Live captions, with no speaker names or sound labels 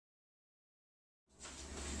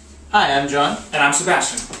Hi, I'm John. And I'm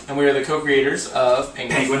Sebastian. And we are the co-creators of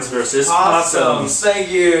Penguins vs. Possums. Thank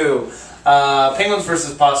you! Penguins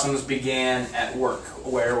vs. Possums began at work,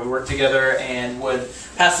 where we worked together and would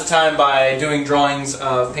pass the time by doing drawings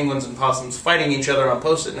of penguins and possums fighting each other on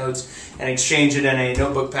Post-it notes and exchange it in a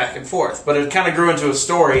notebook back and forth. But it kind of grew into a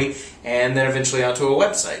story and then eventually onto a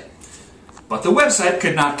website. But the website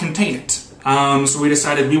could not contain it. So we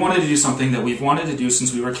decided we wanted to do something that we've wanted to do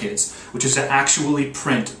since we were kids, which is to actually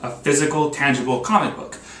print a physical, tangible comic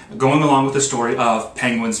book, going along with the story of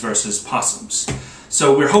Penguins vs. Possums.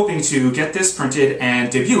 So we're hoping to get this printed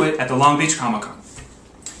and debut it at the Long Beach Comic Con.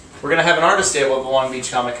 We're going to have an artist table at the Long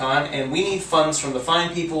Beach Comic Con, and we need funds from the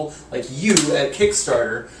fine people like you at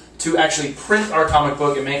Kickstarter to actually print our comic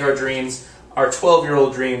book and make our dreams, our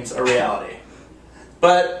 12-year-old dreams, a reality.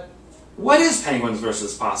 But what is Penguins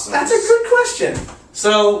vs. Possums? that's a good question.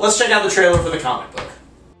 So let's check out the trailer for the comic book.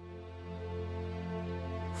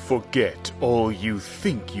 Forget all you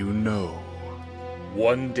think you know.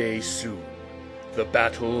 One day soon, the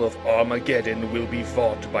Battle of Armageddon will be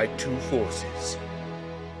fought by two forces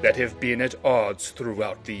that have been at odds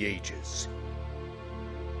throughout the ages.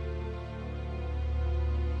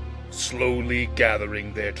 Slowly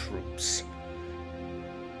gathering their troops.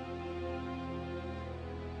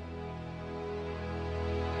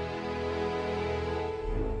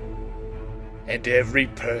 And every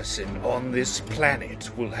person on this planet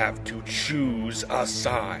will have to choose a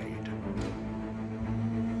side.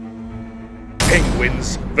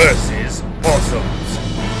 Penguins versus Possums.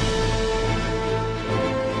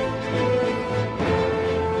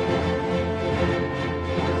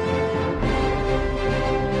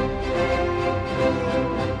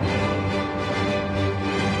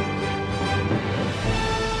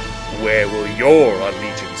 Where will your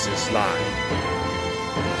allegiances lie?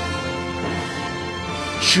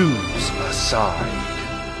 Choose a side.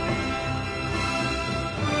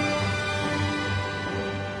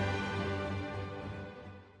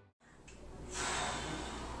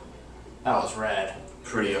 That was rad.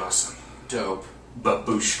 Pretty awesome. Dope.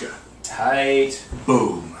 Babushka. Tight.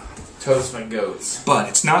 Boom. Toast my goats. But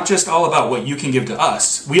it's not just all about what you can give to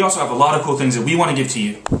us. We also have a lot of cool things that we want to give to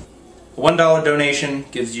you. A $1 donation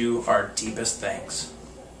gives you our deepest thanks.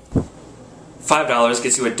 $5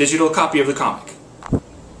 gets you a digital copy of the comic.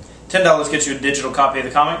 $10 gets you a digital copy of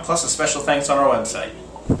the comic, plus a special thanks on our website.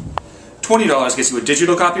 $20 gets you a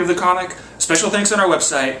digital copy of the comic, special thanks on our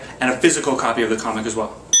website, and a physical copy of the comic as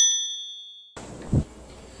well.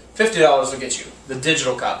 $50 will get you the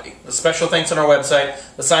digital copy, the special thanks on our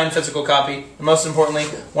website, the signed physical copy, and most importantly,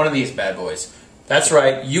 one of these bad boys. That's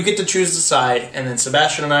right, you get to choose the side, and then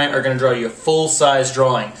Sebastian and I are going to draw you a full-size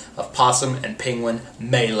drawing of Possum and Penguin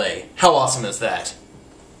melee. How awesome is that?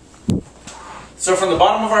 So from the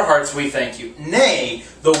bottom of our hearts, we thank you. Nay,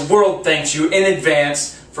 the world thanks you in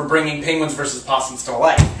advance for bringing Penguins vs. Possums to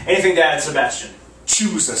life. Anything to add, Sebastian?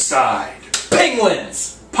 Choose a side.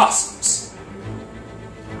 Penguins! Possums.